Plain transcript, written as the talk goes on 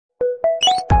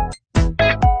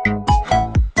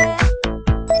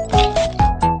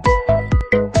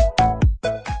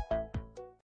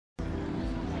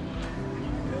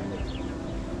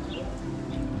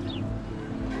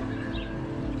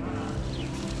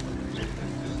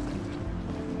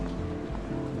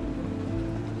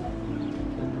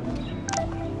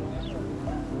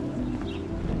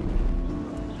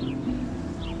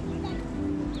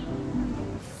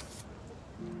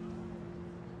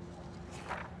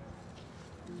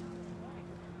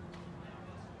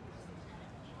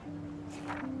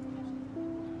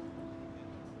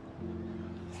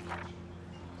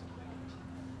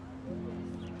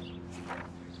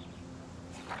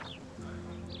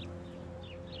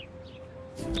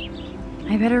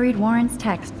I better read Warren's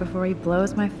text before he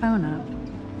blows my phone up.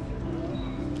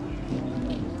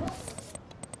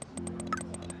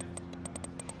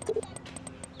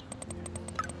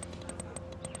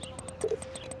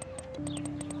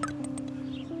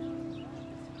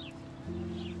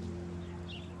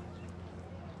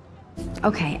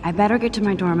 Okay, I better get to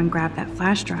my dorm and grab that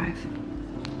flash drive.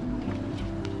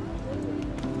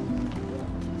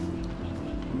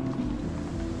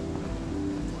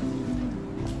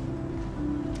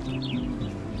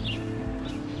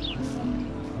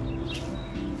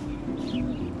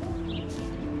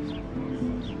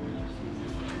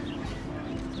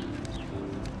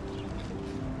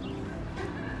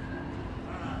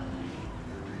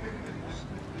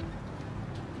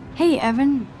 Hey,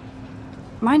 Evan.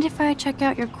 Mind if I check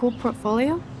out your cool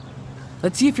portfolio?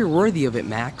 Let's see if you're worthy of it,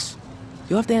 Max.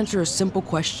 You'll have to answer a simple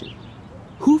question.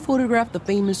 Who photographed the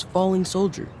famous falling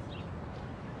soldier?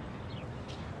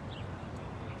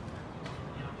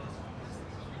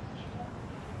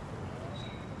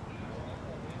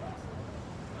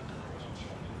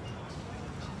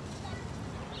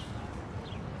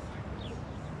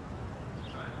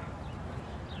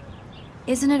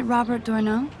 Isn't it Robert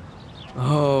Doisneau?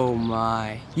 Oh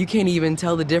my, you can't even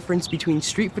tell the difference between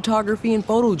street photography and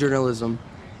photojournalism.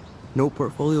 No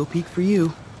portfolio peek for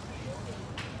you.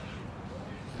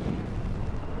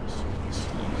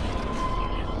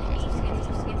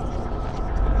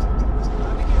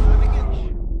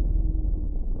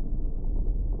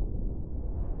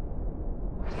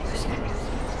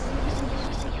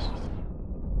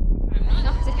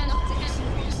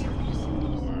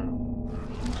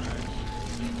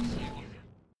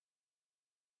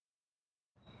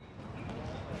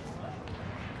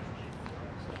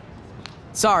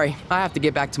 Sorry, I have to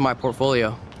get back to my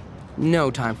portfolio. No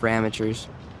time for amateurs.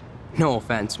 No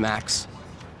offense, Max.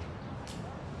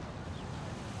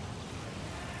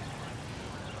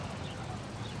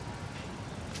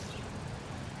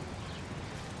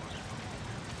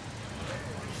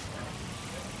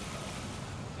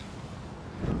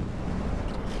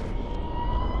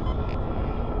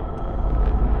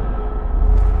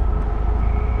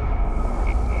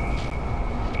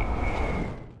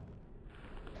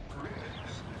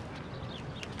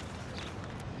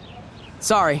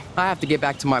 Sorry, I have to get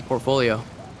back to my portfolio.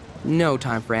 No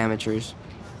time for amateurs.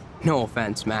 No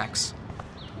offense, Max.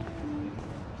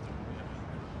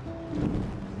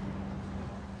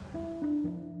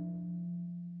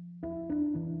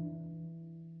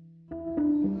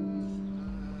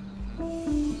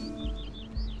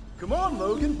 Come on,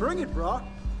 Logan, bring it, bro.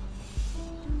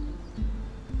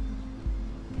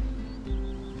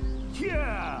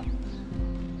 Yeah!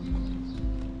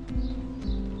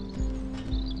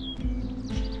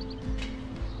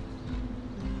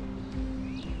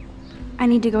 I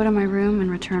need to go to my room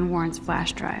and return Warren's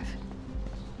flash drive.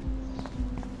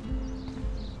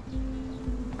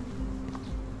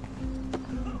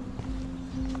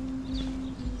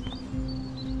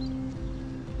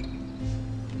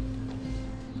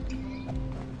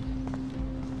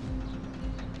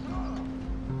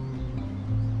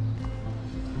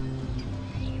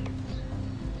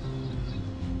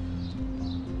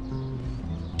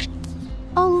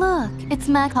 Oh look, it's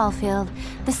Mac Caulfield,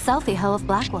 the selfie hoe of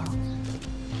Blackwell.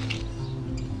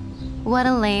 What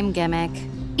a lame gimmick.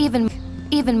 Even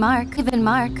Mark,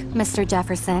 Mr.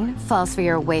 Jefferson, falls for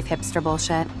your wave hipster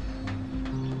bullshit.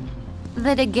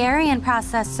 The Daguerrean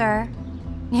process, sir.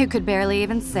 You could barely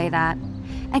even say that.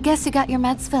 I guess you got your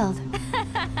meds filled.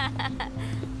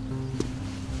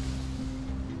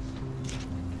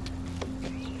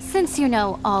 Since you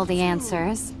know all the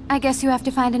answers, I guess you have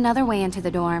to find another way into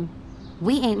the dorm.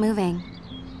 We ain't moving.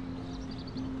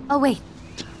 Oh wait,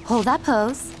 hold that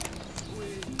pose.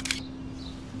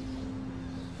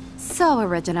 So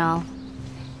original.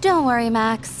 Don't worry,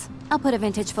 Max. I'll put a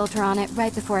vintage filter on it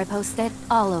right before I post it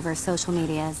all over social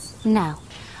medias. Now,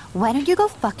 why don't you go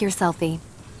fuck your selfie?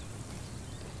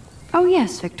 Oh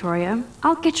yes, Victoria.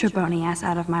 I'll get your bony ass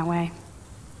out of my way.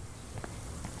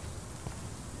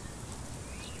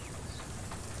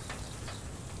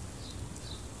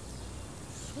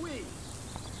 Sweet.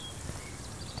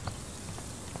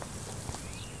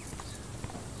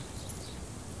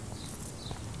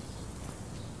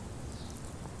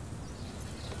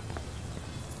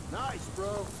 Nice,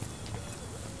 bro.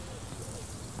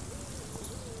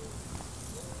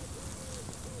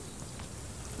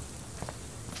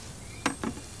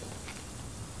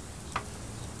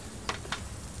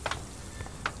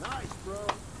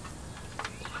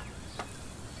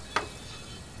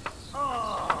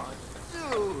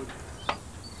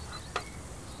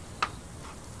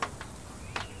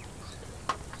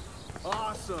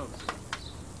 Awesome.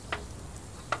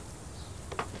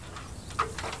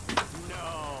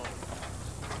 No.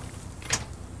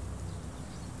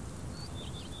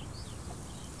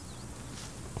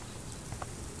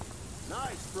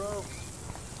 Nice, bro.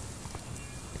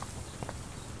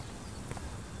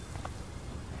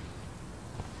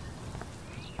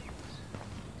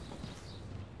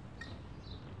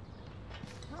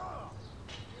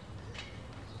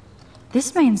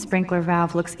 This main sprinkler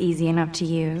valve looks easy enough to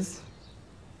use.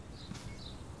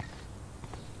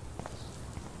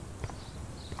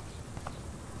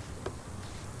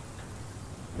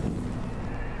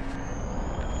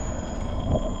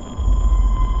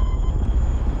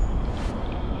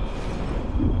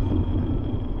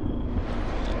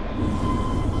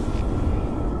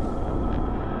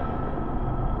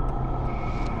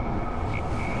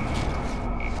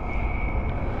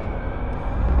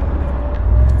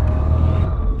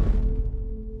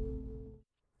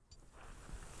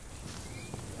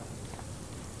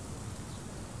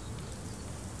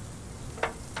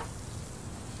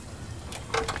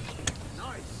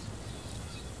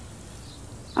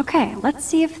 Okay, let's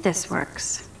see if this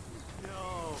works.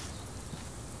 No.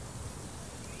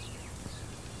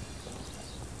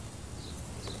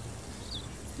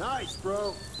 Nice,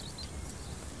 bro.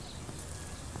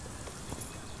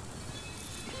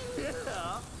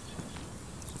 Yeah.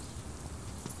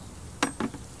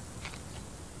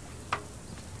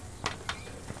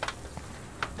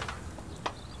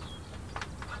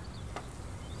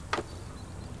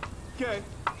 Okay.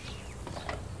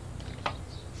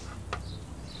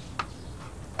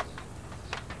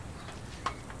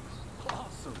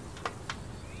 Awesome.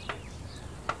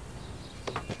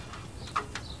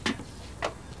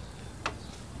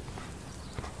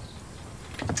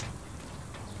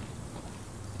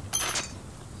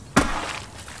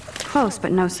 Close,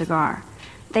 but no cigar.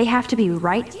 They have to be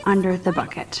right under the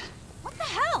bucket. What the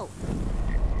hell?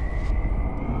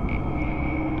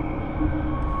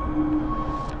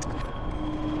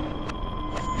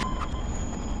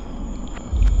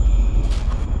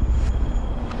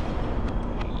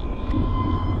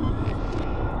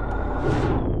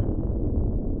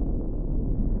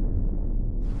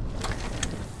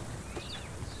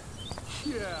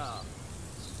 Yeah.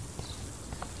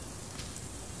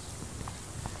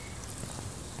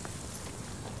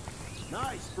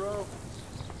 Nice, bro.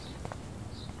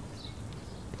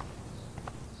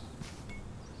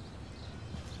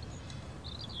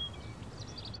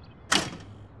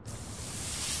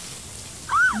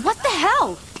 What the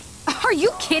hell? Are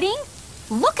you kidding?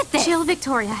 Look at this! Chill,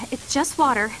 Victoria. It's just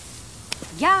water.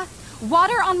 Yeah,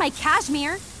 water on my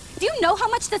cashmere. Do you know how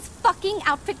much this fucking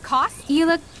outfit costs? You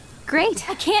look great.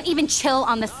 I can't even chill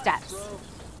on the steps.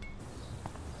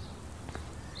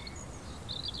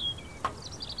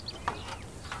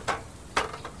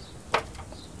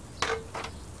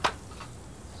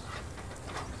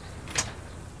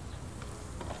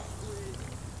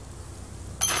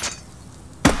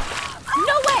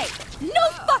 No way! No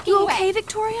fucking You way! okay,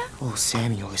 Victoria? Oh,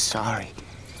 Samuel is sorry.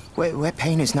 Wet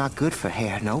paint is not good for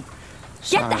hair, nope.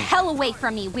 Get Sorry. the hell away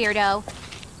from me, weirdo!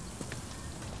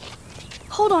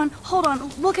 Hold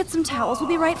on. We'll get some towels. We'll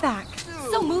be right back.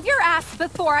 So move your ass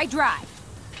before I dry.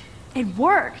 It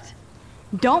worked!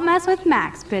 Don't mess with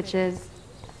Max, bitches.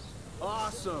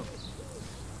 Awesome.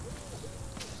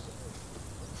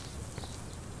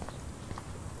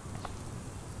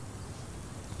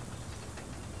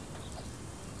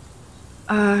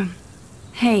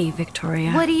 Hey,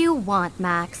 Victoria. What do you want,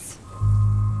 Max?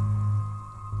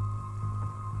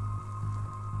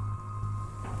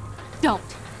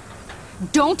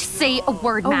 Don't say a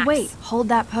word, Max. Oh, wait. Hold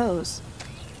that pose.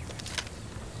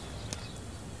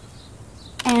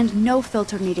 And no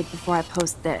filter needed before I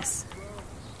post this.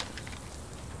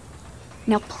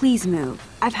 Now please move.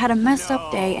 I've had a messed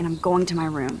up day and I'm going to my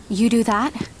room. You do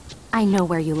that? I know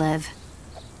where you live.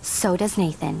 So does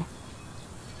Nathan.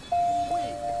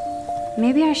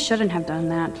 Maybe I shouldn't have done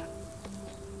that.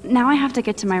 Now I have to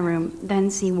get to my room, then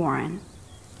see Warren.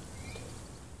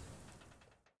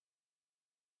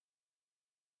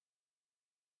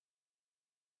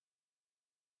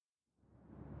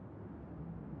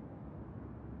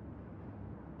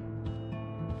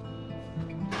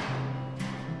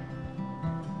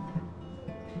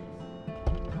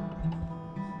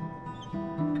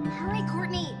 Hurry,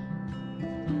 Courtney.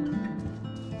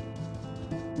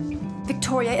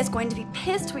 Victoria is going to be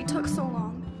pissed we took so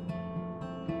long.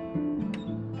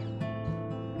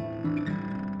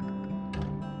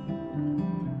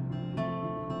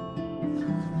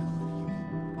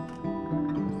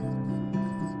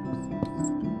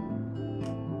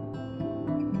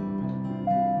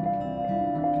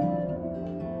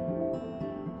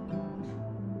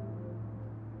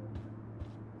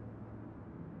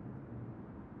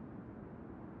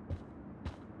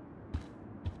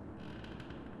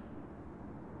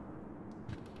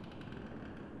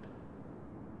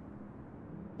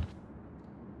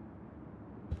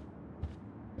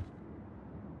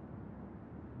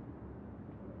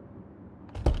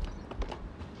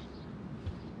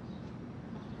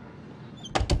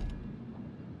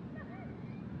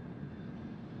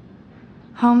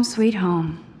 Home sweet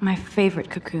home. My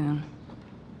favorite cocoon.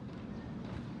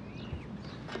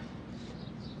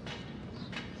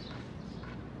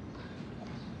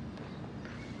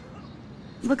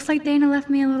 Looks like Dana left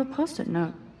me a little post-it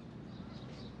note.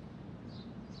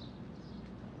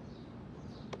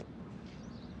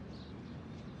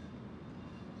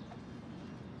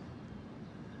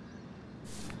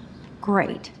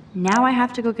 Great. Now I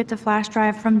have to go get the flash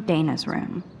drive from Dana's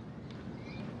room.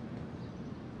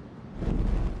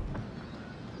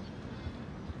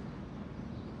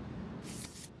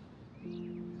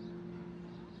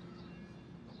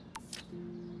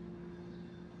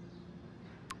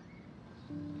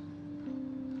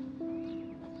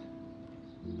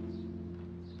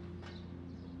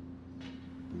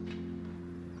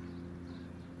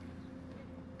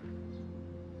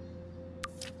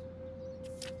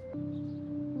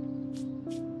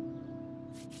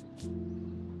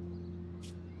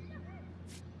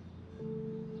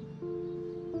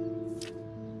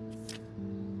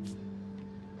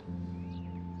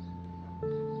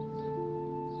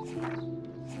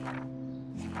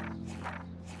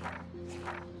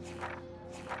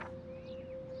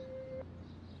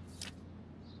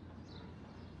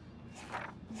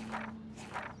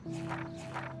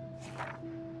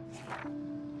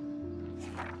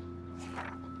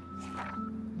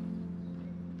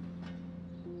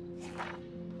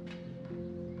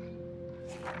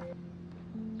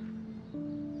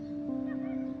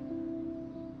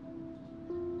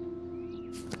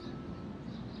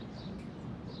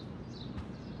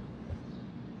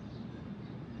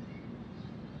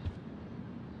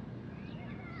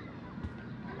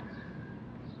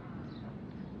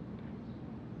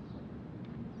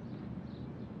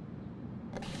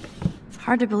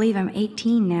 Hard to believe I'm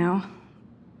 18 now.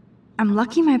 I'm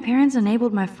lucky my parents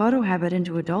enabled my photo habit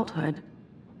into adulthood.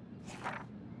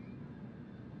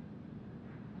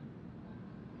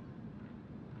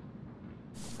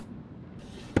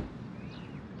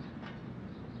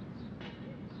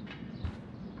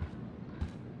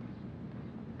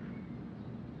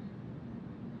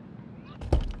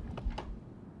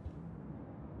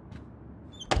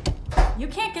 You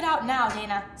can't get out now,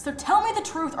 Dana, so tell me the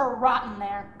truth or rot in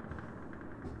there.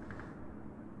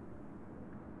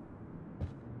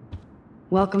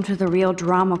 Welcome to the real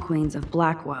drama queens of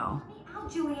Blackwell. Ow,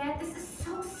 Juliet, this is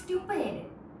so stupid.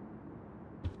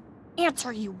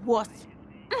 Answer, you wuss.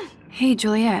 Hey,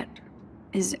 Juliet.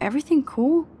 Is everything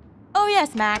cool? Oh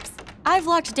yes, Max. I've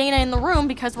locked Dana in the room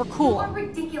because we're You cool. are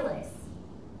ridiculous.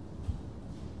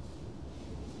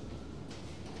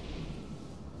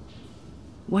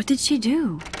 What did she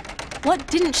do? What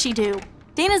didn't she do?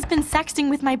 Dana's been sexting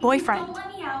with my boyfriend. Don't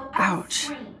let me out. I'll Ouch.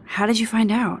 scream. How did you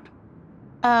find out?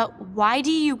 Why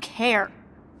do you care?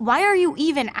 Why are you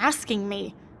even asking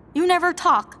me? You never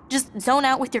talk, just zone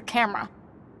out with your camera.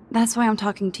 That's why I'm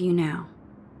talking to you now.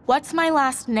 What's my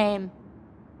last name?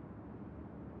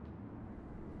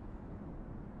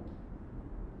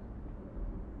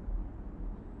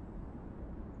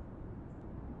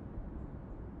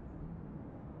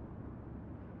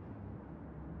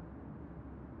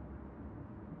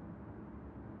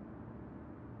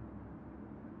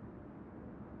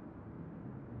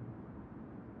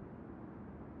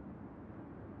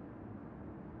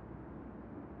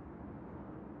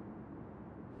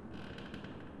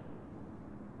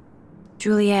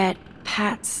 Juliet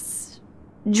Patson.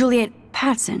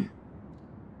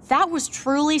 That was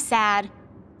truly sad.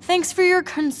 Thanks for your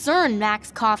concern,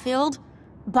 Max Caulfield.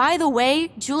 By the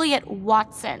way, Juliet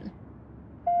Watson.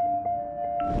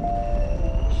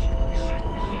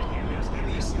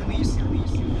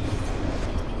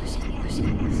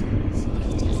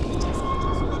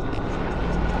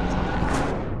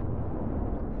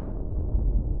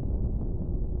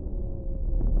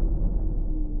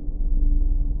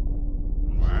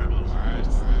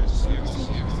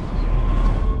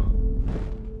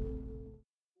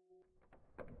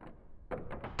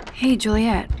 Hey,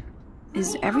 Juliet.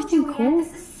 Is everything Juliet, cool?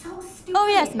 This is so stupid. Oh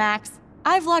yes, Max.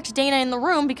 I've locked Dana in the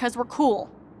room because we're cool.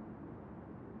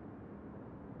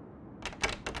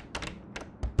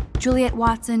 Juliet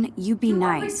Watson, you be You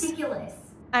are nice. ridiculous.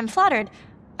 I'm flattered.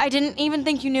 I didn't even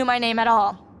think you knew my name at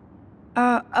all.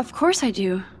 Of course I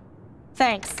do.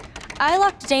 Thanks. I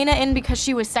locked Dana in because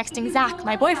she was sexting You Zach, don't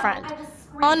my let me out, boyfriend. I will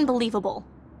scream. Unbelievable.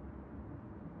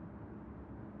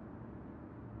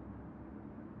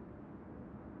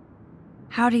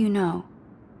 How do you know?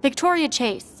 Victoria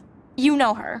Chase. You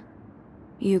know her.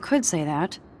 You could say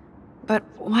that. But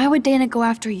why would Dana go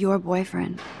after your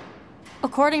boyfriend?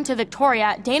 According to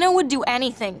Victoria, Dana would do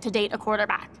anything to date a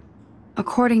quarterback.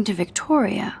 According to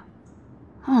Victoria.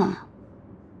 Huh.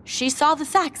 She saw the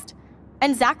sext.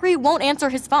 and Zachary won't answer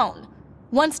his phone.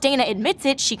 Once Dana admits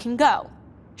it, she can go.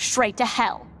 Straight to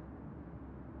hell.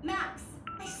 Max,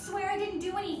 I swear I didn't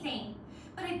do anything.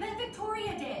 But I bet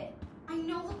Victoria did. I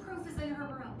know the proof is in her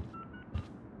room.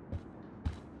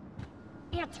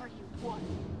 Answer, you would.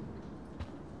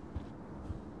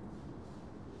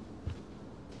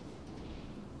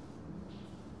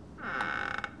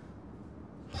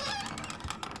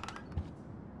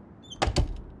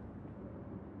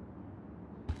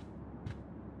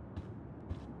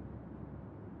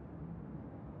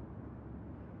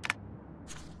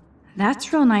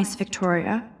 That's real nice,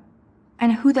 Victoria.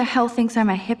 And who the hell thinks I'm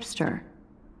a hipster?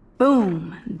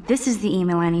 Boom! This is the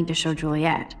email I need to show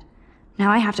Juliet.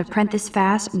 Now I have to print this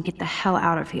fast and get the hell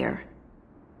out of here.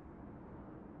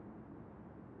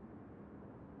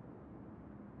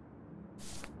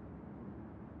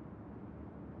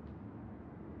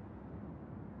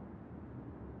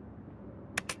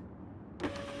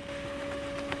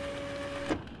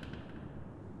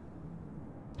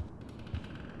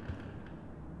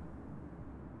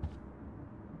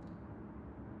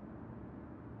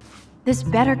 This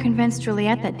better convince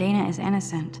Juliet that Dana is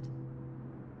innocent.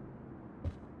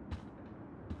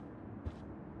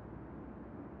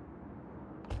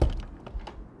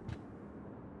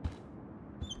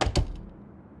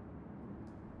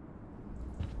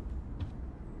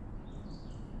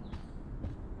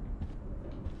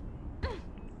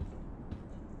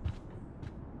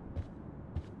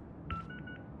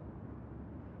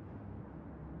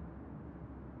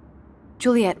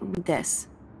 Juliet, read this.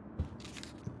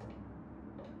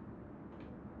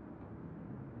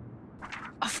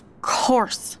 Of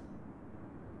course.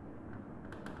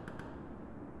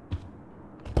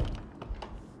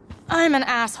 I'm an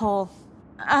asshole.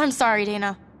 I'm sorry,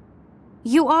 Dana.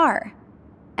 You are.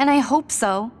 And I hope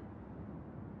so.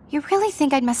 You really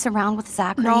think I'd mess around with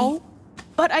Zachary? No,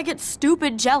 but I get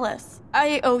stupid jealous.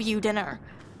 I owe you dinner.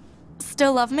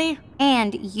 Still love me?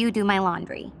 And you do my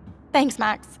laundry. Thanks,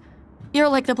 Max. You're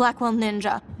like the Blackwell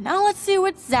Ninja. Now let's see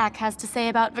what Zach has to say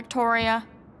about Victoria.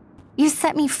 You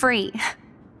set me free.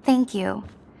 Thank you.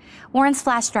 Warren's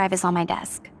flash drive is on my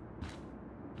desk.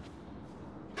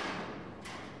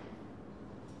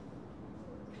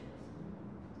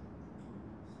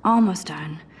 Almost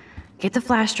done. Get the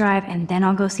flash drive and then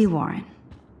I'll go see Warren.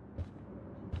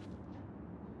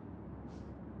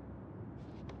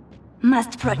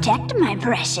 Must protect my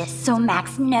precious so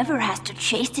Max never has to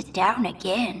chase it down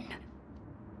again.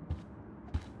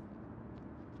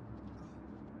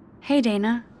 Hey,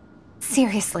 Dana.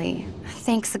 Seriously,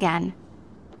 thanks again.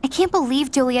 I can't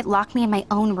believe Juliet locked me in my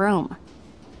own room.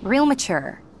 Real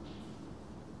mature.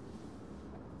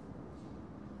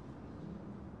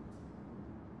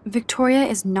 Victoria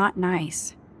is not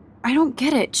nice. I don't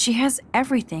get it. She has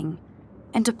everything.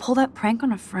 And to pull that prank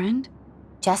on a friend?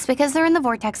 Just because they're in the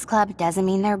Vortex Club doesn't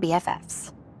mean they're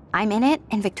BFFs. I'm in it,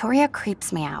 and Victoria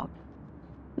creeps me out.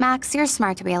 Max, you're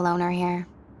smart to be a loner here.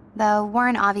 Though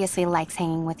Warren obviously likes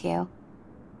hanging with you.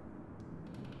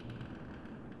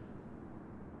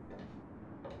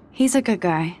 He's a good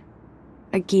guy.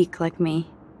 A geek like me.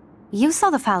 You saw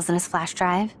the files in his flash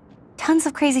drive. Tons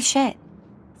of crazy shit.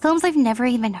 Films I've never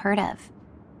even heard of.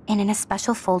 And in a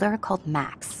special folder called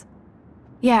Max.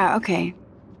 Yeah, okay.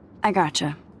 I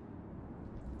gotcha.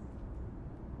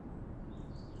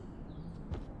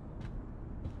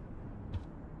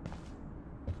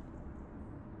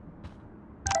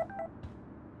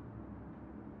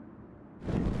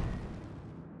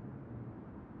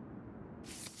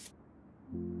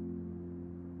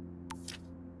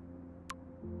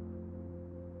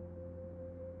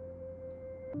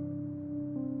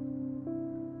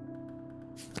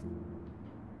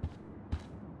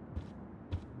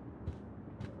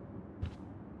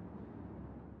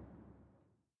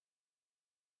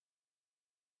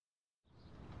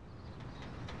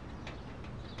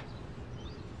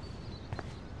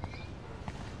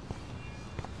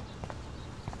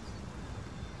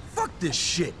 Fuck this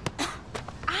shit.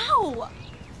 Ow!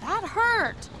 That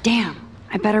hurt. Damn,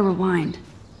 I better rewind.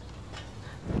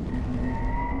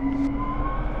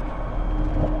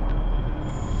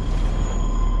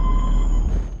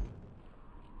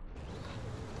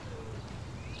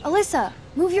 Alyssa,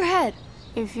 move your head.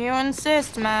 If you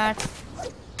insist, Max.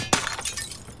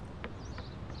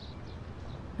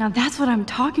 Now that's what I'm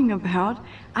talking about.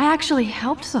 I actually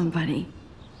helped somebody.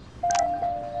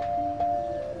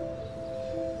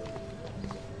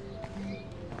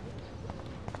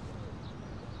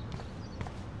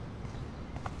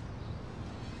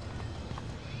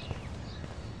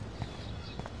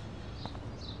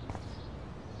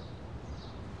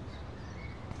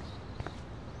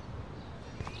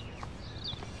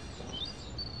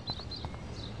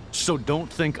 So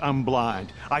don't think I'm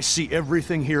blind. I see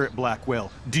everything here at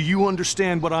Blackwell. Do you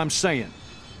understand what I'm saying?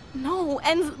 No,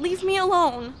 and leave me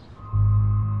alone.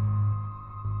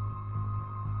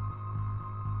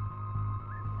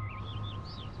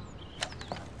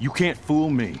 You can't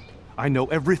fool me. I know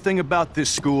everything about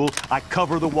this school. I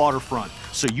cover the waterfront.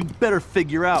 So you better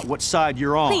figure out what side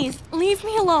you're on. Please, leave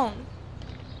me alone.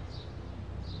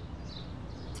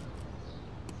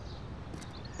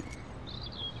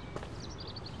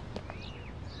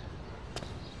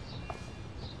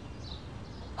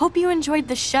 Hope you enjoyed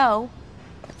the show.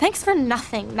 Thanks for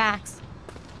nothing, Max.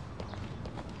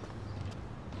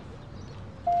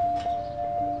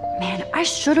 Man, I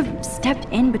should have stepped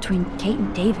in between Kate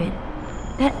and David.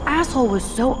 That asshole was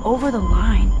so over the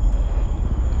line.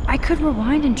 I could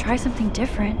rewind and try something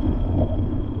different.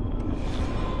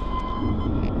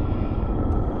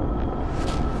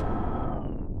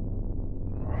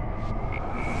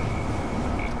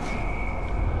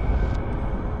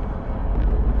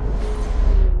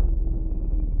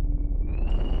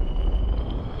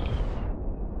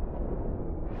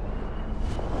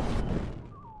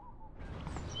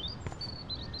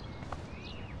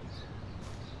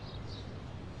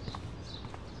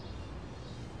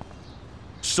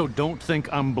 So don't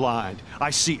think I'm blind. I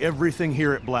see everything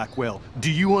here at Blackwell. Do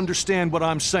you understand what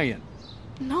I'm saying?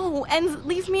 No, and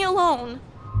leave me alone.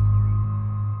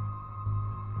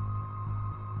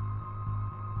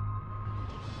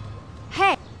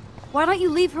 Hey, why don't you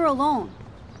leave her alone?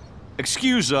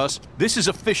 Excuse us, this is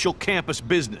official campus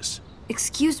business.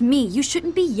 Excuse me, you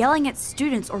shouldn't be yelling at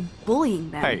students or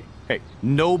bullying them. Hey,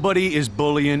 nobody is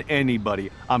bullying anybody.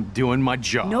 I'm doing my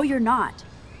job. No, you're not.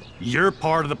 You're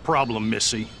part of the problem,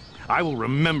 Missy. I will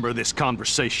remember this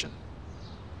conversation.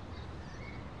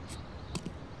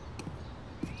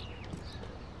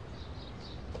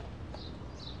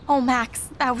 Oh, Max,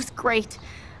 that was great.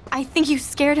 I think you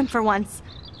scared him for once.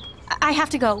 I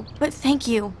have to go, but thank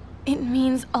you. It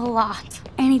means a lot.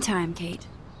 Anytime, Kate.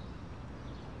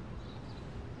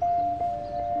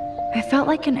 I felt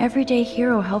like an everyday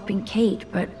hero helping Kate,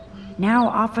 but now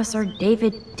Officer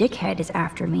David Dickhead is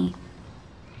after me.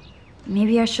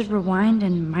 Maybe I should rewind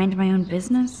and mind my own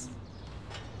business?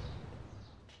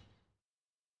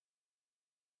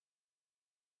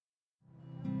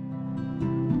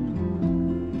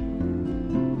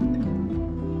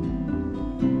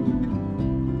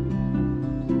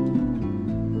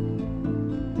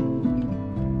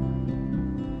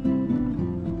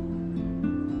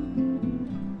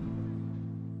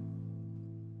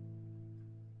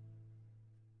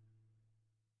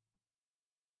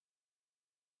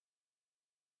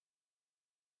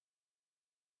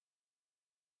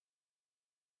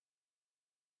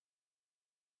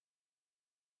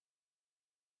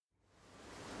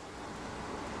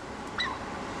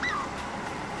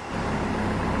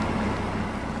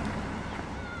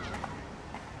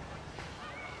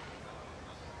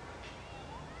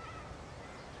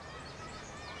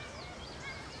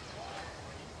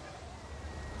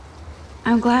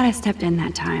 I'm glad I stepped in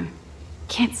that time.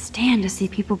 Can't stand to see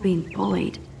people being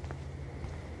bullied.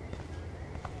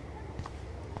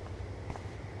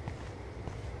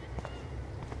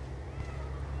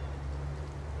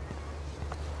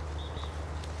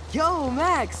 Yo,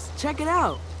 Max, check it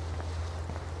out.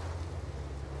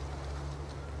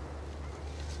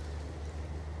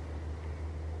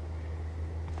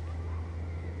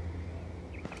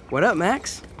 What up,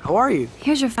 Max? How are you?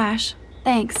 Here's your flash.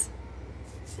 Thanks.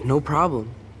 No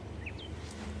problem.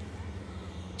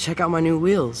 Check out my new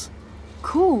wheels.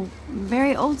 Cool.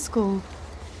 Very old school.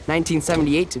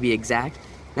 1978 to be exact.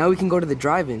 Now we can go to the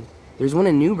drive-in. There's one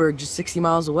in Newburgh just 60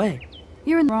 miles away.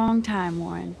 You're in the wrong time,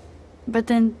 Warren. But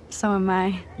then, so am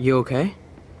I. You okay?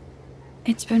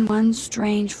 It's been one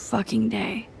strange fucking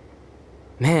day.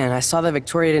 Man, I saw that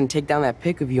Victoria didn't take down that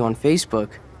pic of you on Facebook.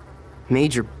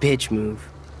 Major bitch move.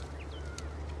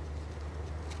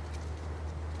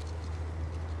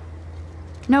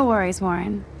 No worries,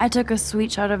 Warren. I took a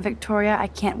sweet shot of Victoria I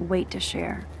can't wait to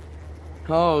share.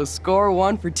 Oh, score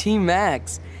one for Team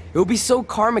Max. It would be so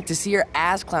karmic to see her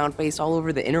ass clown face all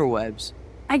over the interwebs.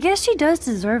 I guess she does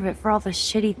deserve it for all the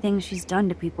shitty things she's done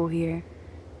to people here.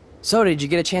 So, did you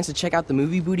get a chance to check out the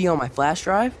movie booty on my flash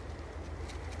drive?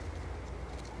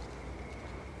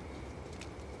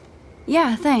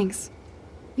 Yeah, thanks.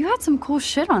 You had some cool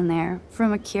shit on there,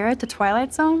 from Akira to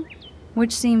Twilight Zone,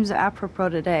 which seems apropos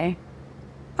today.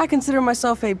 I consider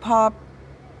myself a pop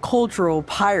cultural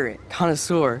pirate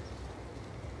connoisseur.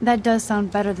 That does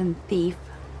sound better than thief.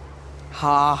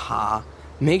 Ha ha.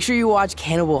 Make sure you watch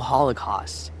Cannibal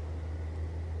Holocaust.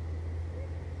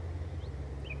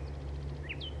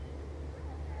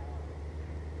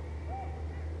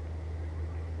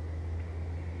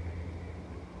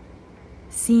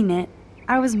 seen it.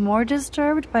 I was more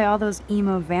disturbed by all those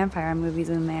emo vampire movies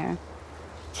in there.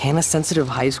 Can a sensitive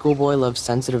high school boy love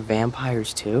sensitive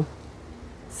vampires too?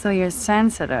 So you're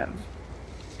sensitive.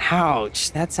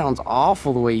 Ouch, that sounds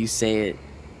awful the way you say it.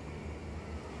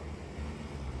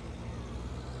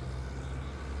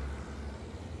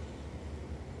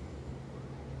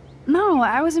 No,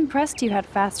 I was impressed you had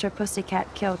faster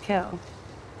Pussycat Kill Kill.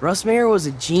 Russ Meyer was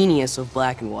a genius of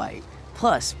black and white.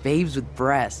 Plus, babes with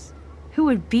breasts. Who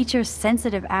would beat your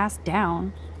sensitive ass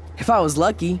down? If I was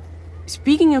lucky.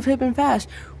 Speaking of hip and fast,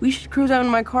 we should cruise out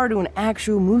in my car to an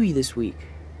actual movie this week.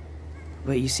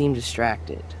 But you seem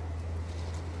distracted.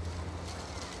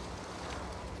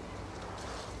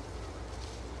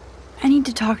 I need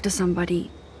to talk to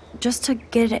somebody, just to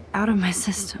get it out of my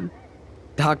system.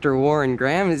 Dr. Warren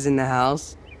Graham is in the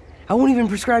house. I won't even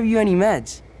prescribe you any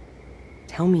meds.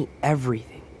 Tell me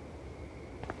everything.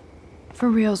 For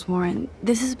reals, Warren,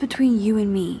 this is between you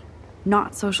and me,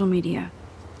 not social media.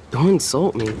 Don't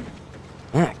insult me.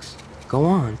 Max, go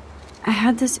on. I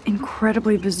had this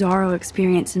incredibly bizarro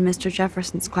experience in Mr.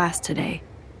 Jefferson's class today.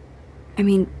 I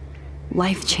mean,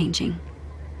 life-changing.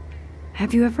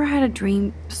 Have you ever had a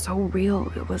dream so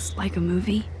real it was like a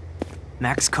movie?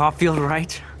 Max Caulfield,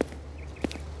 right?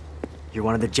 You're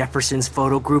one of the Jefferson's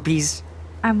photo groupies?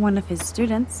 I'm one of his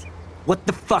students. What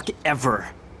the fuck ever?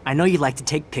 I know you like to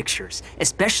take pictures,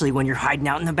 especially when you're hiding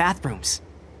out in the bathrooms.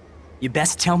 You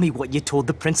best tell me what you told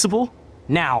the principal,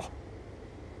 now.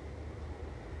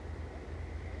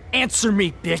 Answer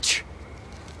me, bitch!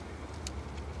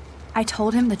 I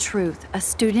told him the truth. A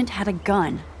student had a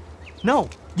gun. No,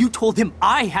 you told him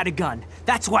I had a gun.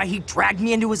 That's why he dragged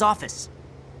me into his office.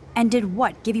 And did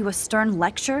what, give you a stern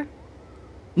lecture?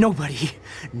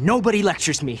 Nobody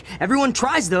lectures me. Everyone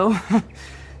tries, though.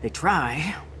 They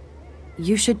try.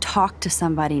 You should talk to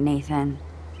somebody, Nathan.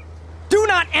 Do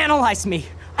not analyze me!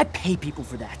 I pay people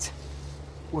for that.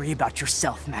 Worry about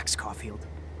yourself, Max Caulfield.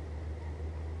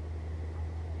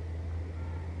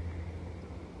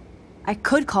 I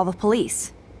could call the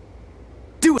police.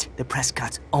 Do it! The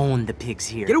Prescotts own the pigs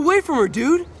here. Get away from her,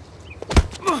 dude!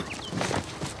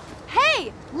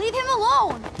 Hey! Leave him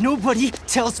alone! Nobody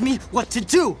tells me what to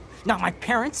do! Not my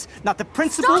parents, not the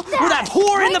principal, Stop that! or that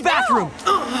whore Right in the bathroom!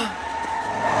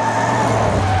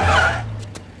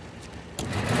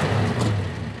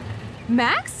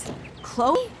 Max?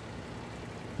 Chloe?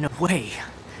 No way.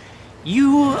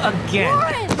 You again.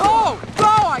 Warren! Go! Go!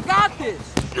 I got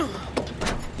this!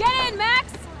 Get in,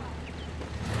 Max!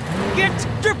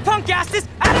 Get your punk asses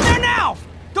out of there now!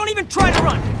 Don't even try to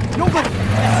run! Nobody!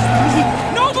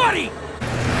 Nobody!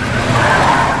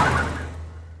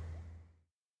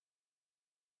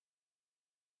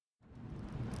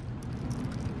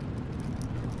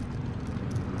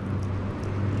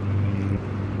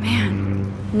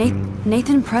 Man,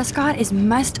 Nathan Prescott is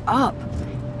messed up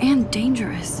and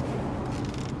dangerous.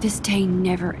 This day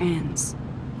never ends.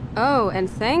 Oh, and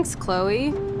thanks,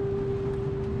 Chloe.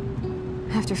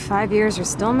 After 5 years, you're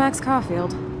still Max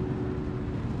Caulfield.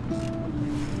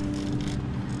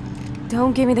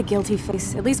 Don't give me the guilty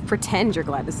face. At least pretend you're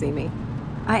glad to see me.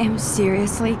 I am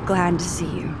seriously glad to see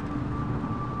you.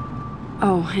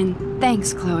 Oh, and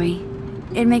thanks, Chloe.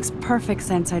 It makes perfect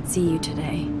sense I'd see you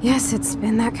today. Yes, it's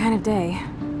been that kind of day.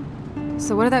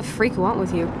 So what did that freak want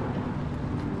with you?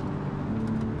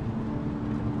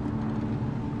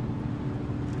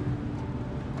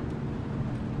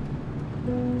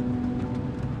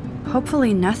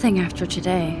 Hopefully nothing after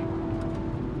today.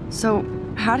 So,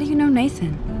 how do you know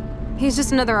Nathan? He's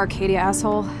just another Arcadia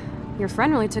asshole. Your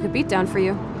friend really took a beat down for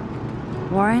you.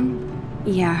 Warren?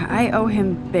 Yeah, I owe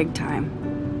him big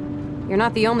time. You're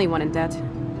not the only one in debt.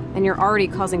 And you're already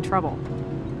causing trouble.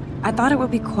 I thought it would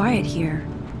be quiet here.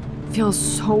 Feels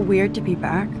so weird to be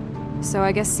back. So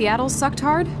I guess Seattle sucked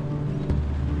hard?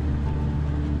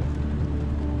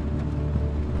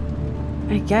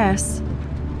 I guess.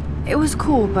 It was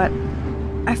cool, but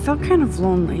I felt kind of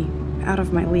lonely, out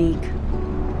of my league.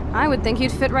 I would think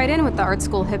you'd fit right in with the art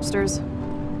school hipsters.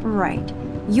 Right.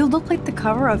 You look like the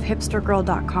cover of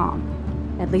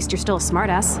hipstergirl.com. At least you're still a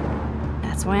smartass.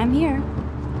 That's why I'm here.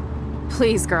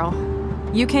 Please, girl.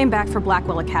 You came back for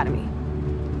Blackwell Academy.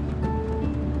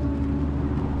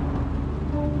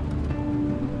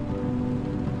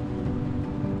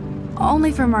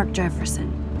 Only for Mark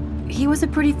Jefferson. He was a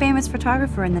pretty famous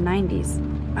photographer in the 90s.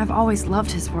 I've always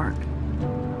loved his work.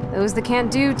 Those that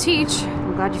can't do, teach.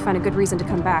 I'm glad you find a good reason to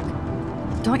come back.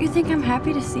 Don't you think I'm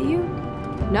happy to see you?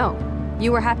 No.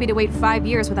 You were happy to wait 5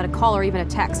 years without a call or even a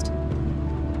text.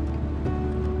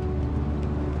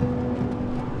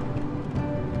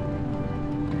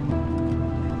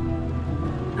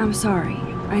 I'm sorry.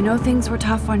 I know things were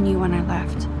tough on you when I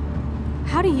left.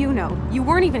 How do you know? You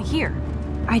weren't even here.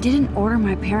 I didn't order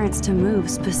my parents to move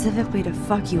specifically to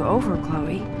fuck you over,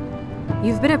 Chloe.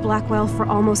 You've been at Blackwell for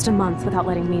almost a month without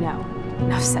letting me know.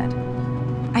 Enough said.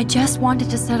 I just wanted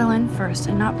to settle in first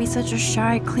and not be such a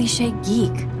shy, cliche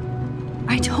geek.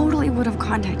 I totally would have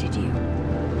contacted you.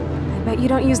 I bet you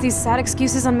don't use these sad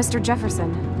excuses on Mr.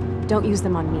 Jefferson. Don't use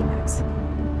them on me, Max.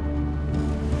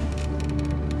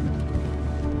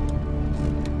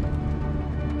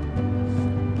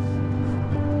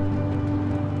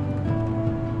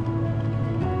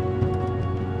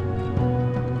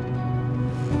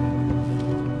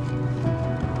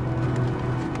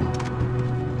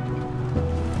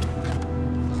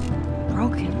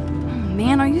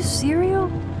 Man, are you serial?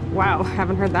 Wow,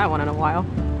 haven't heard that one in a while.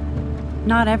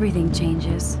 Not everything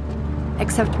changes.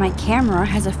 Except my camera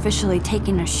has officially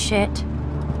taken a shit.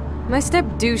 My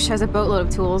step-douche has a boatload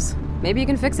of tools. Maybe you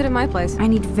can fix it at my place. I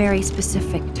need very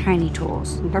specific, tiny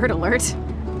tools. Nerd alert.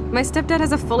 My stepdad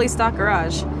has a fully stocked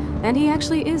garage, and he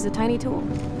actually is a tiny tool.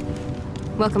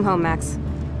 Welcome home, Max.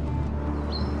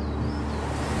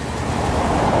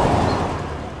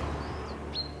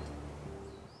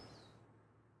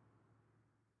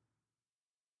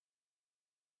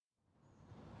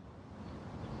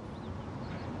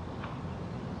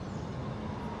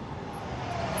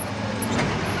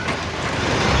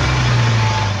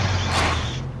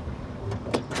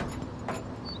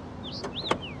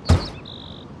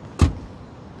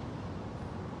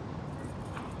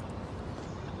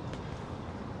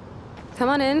 Come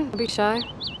on in, don't be shy.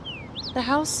 The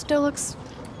house still looks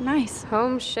nice.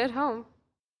 Home, shit, home.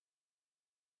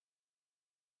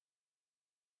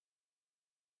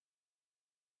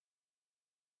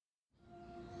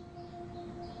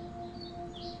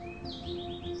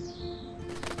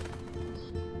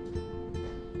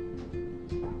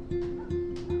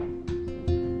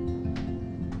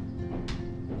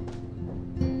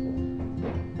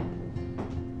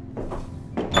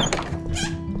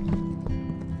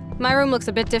 My room looks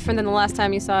a bit different than the last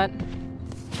time you saw it.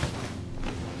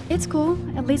 It's cool.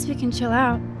 At least we can chill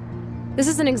out. This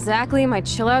isn't exactly my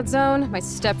chill-out zone. My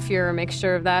step-Fuhrer makes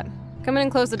sure of that. Come in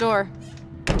and close the door.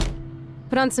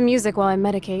 Put on some music while I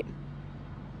medicate.